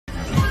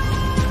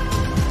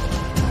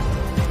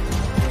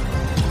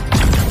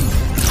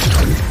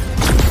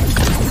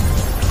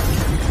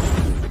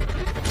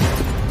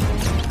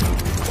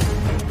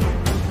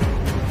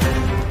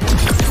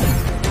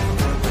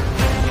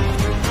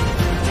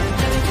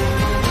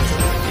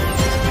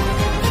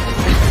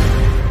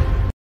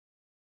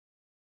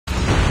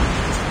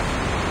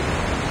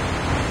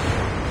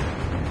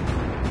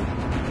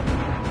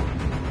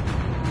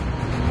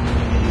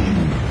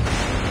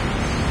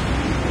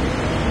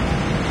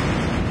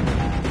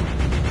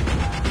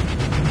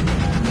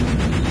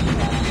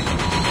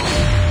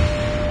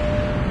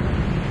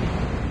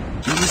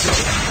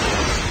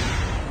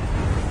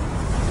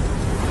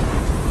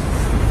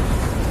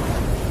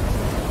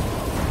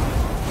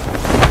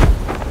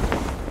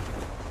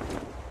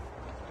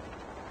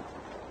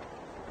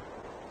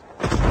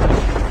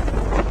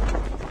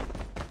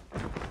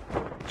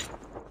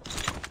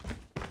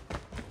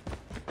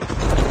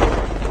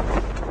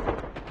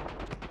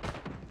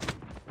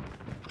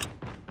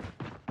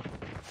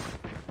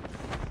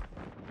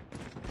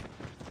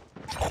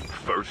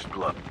First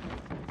blood.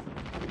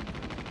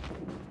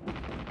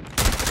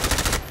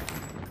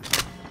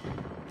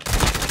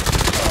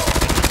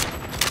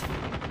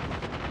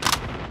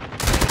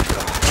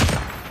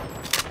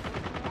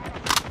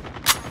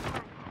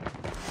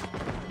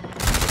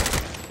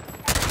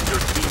 Your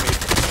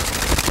teammate.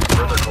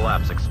 Further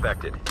collapse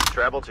expected.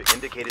 Travel to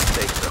indicated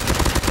safe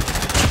zone.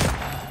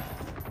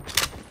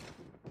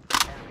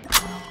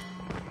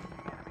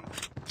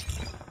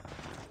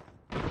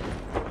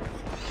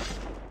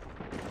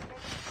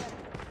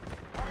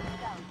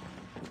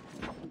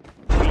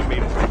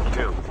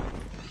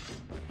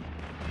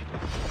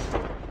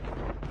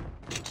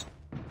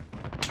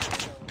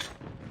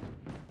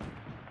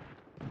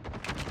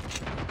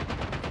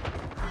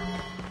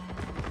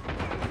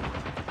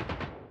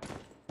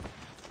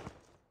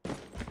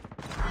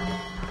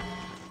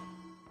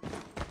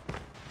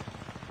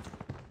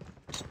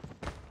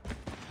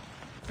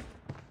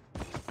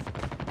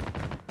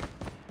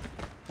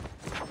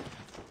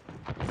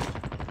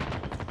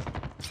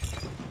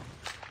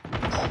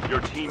 Your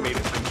teammate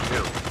has been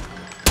killed.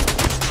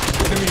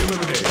 Enemy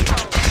eliminated.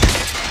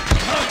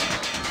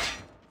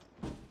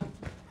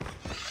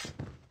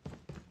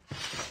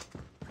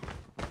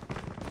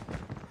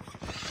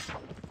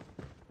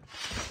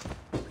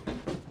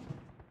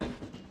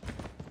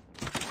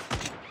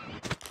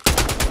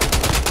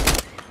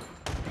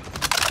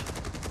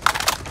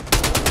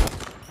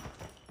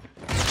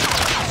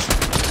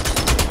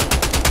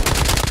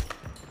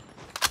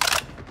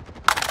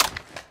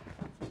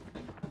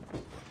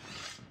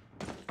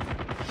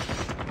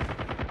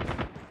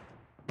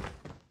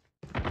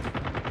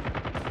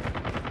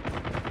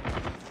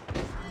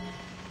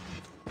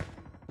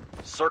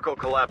 Circle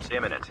collapse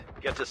imminent.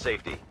 Get to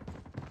safety.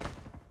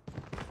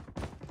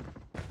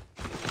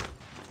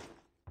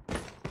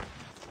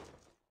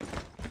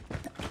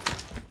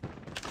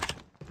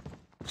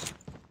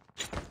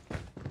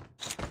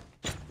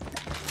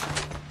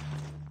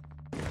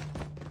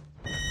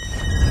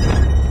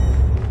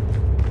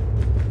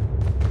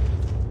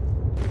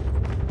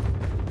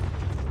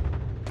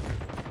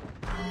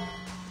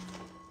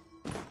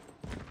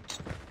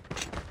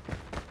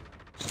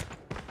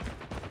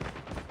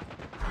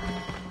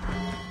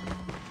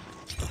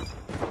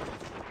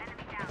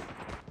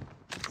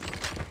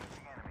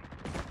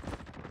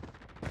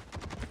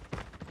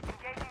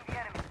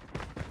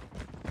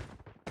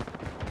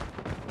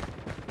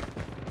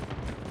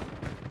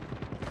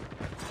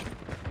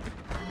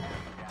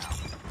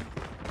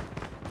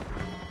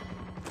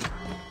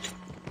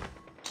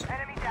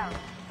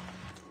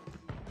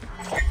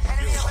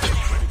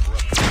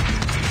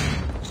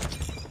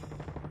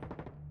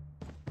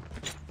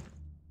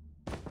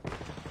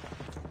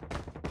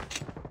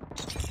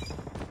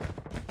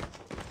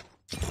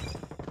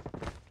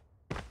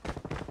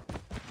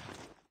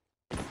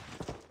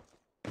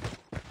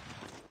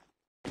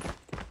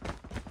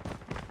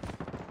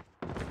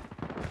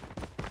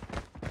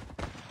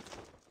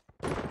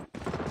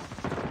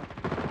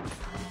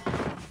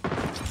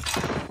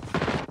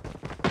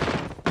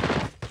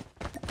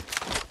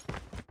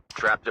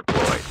 Trap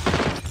deployed.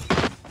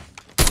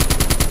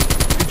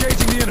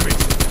 Engaging the enemy.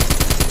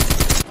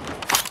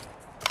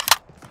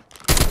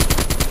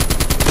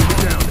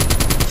 Down.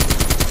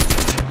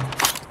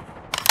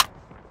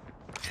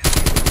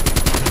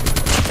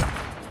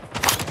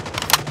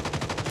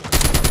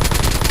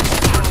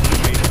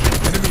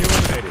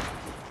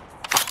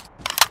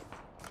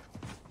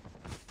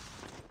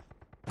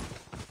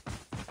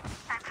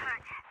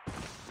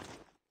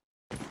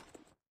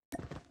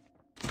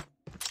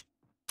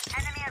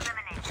 Enemy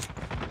eliminated.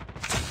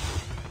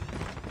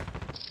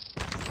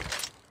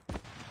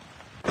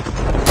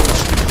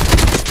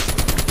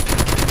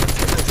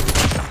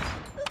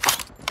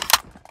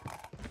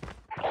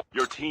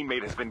 Your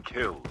teammate has been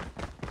killed.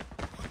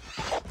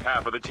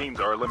 Half of the teams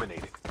are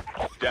eliminated.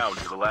 Down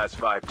to the last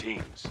 5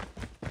 teams.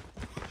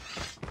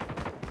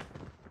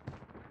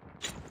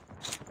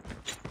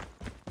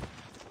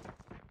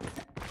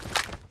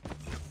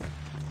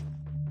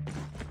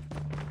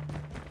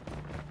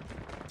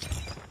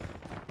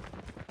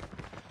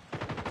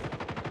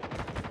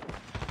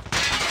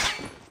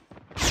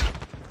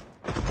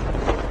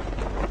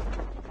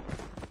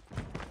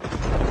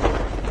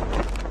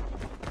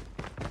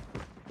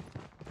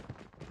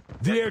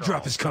 The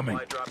airdrop is coming.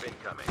 Supply drop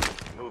incoming.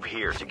 Move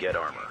here to get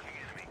armor.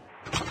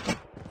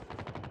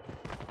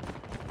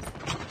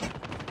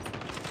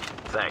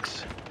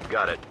 Thanks.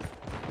 Got it.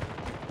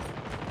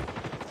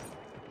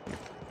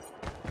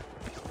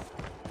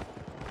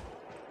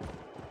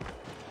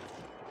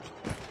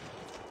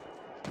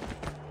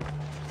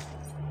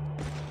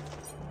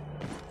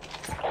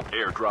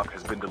 Airdrop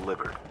has been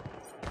delivered.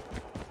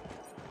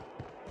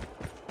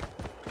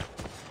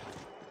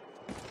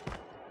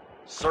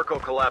 Circle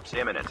collapse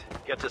imminent.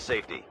 Get to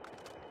safety.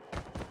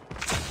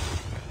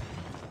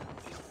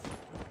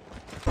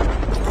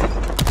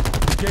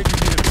 Engaging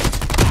the enemy.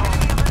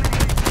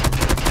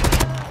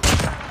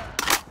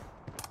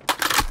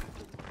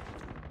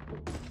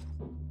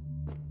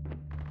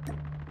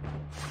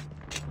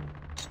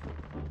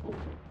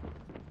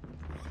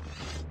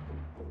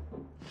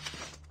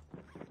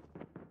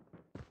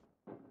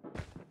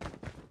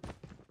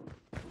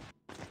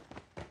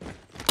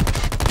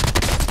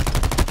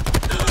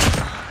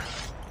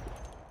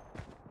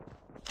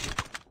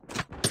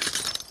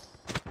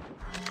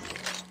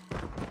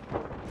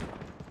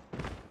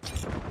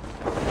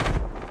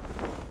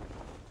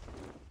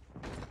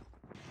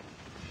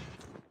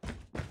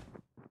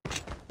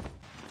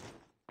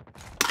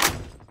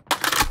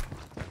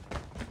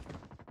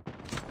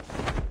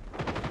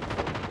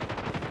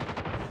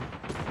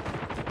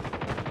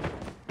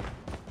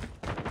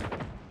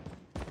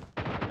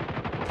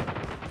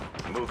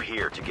 Move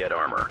here to get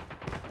armor.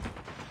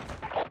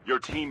 Your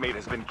teammate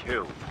has been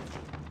killed.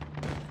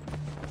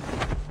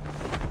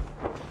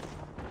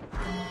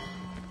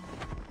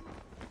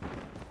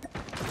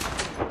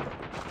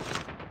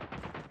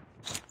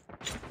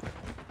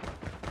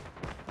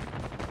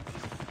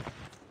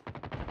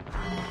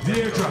 The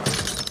airdrop.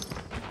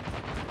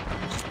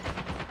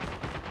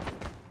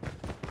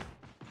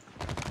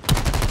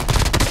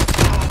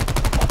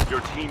 Your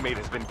teammate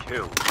has been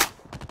killed.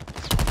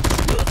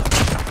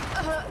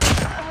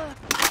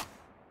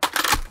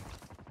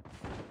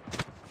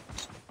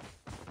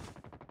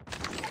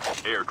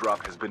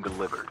 Airdrop has been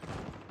delivered.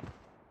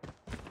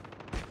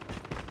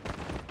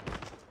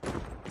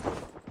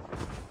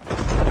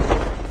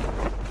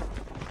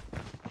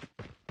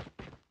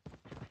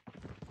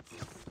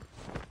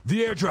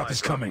 The airdrop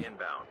is coming.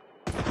 Inbound.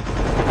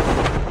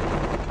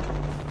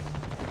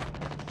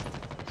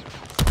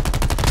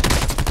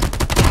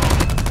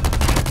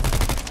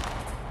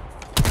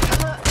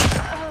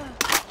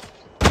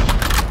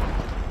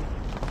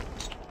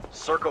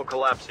 Circle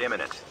collapse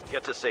imminent.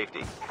 Get to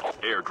safety.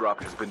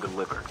 Airdrop has been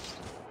delivered.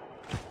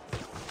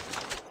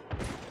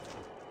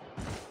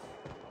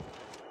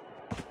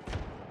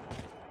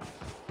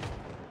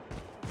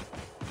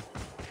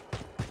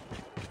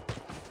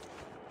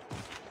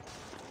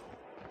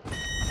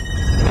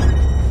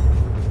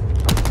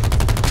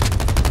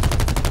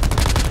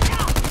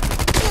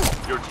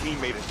 Your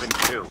teammate has been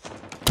killed.